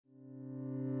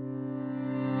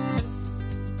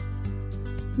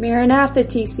Maranatha,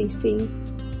 TCC.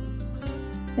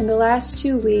 In the last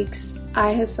 2 weeks,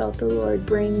 I have felt the Lord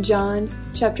bring John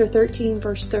chapter 13,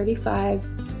 verse 35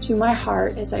 to my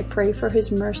heart as I pray for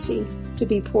His mercy to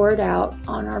be poured out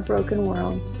on our broken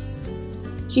world.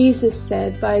 Jesus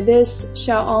said, "By this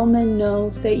shall all men know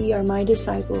that ye are my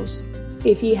disciples,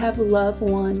 if ye have love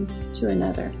one to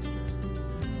another."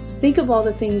 Think of all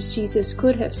the things Jesus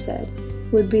could have said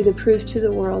would be the proof to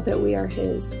the world that we are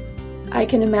His. I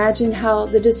can imagine how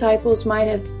the disciples might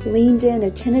have leaned in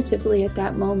attentively at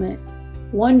that moment,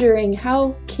 wondering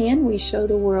how can we show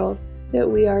the world that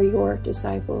we are your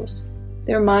disciples.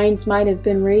 Their minds might have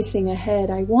been racing ahead.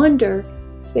 I wonder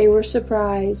if they were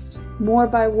surprised more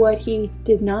by what He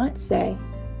did not say.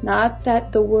 Not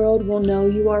that the world will know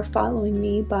you are following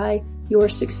me by your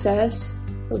success,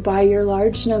 or by your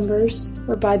large numbers,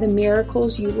 or by the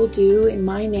miracles you will do in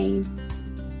my name.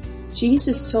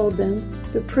 Jesus told them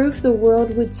the proof the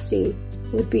world would see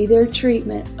would be their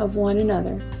treatment of one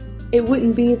another. It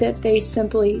wouldn't be that they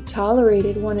simply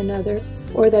tolerated one another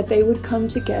or that they would come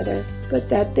together, but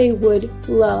that they would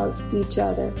love each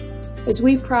other. As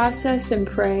we process and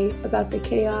pray about the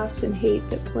chaos and hate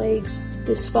that plagues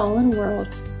this fallen world,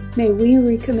 may we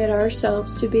recommit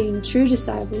ourselves to being true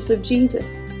disciples of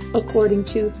Jesus according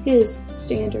to His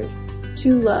standard,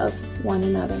 to love one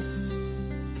another.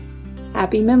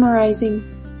 Happy memorizing!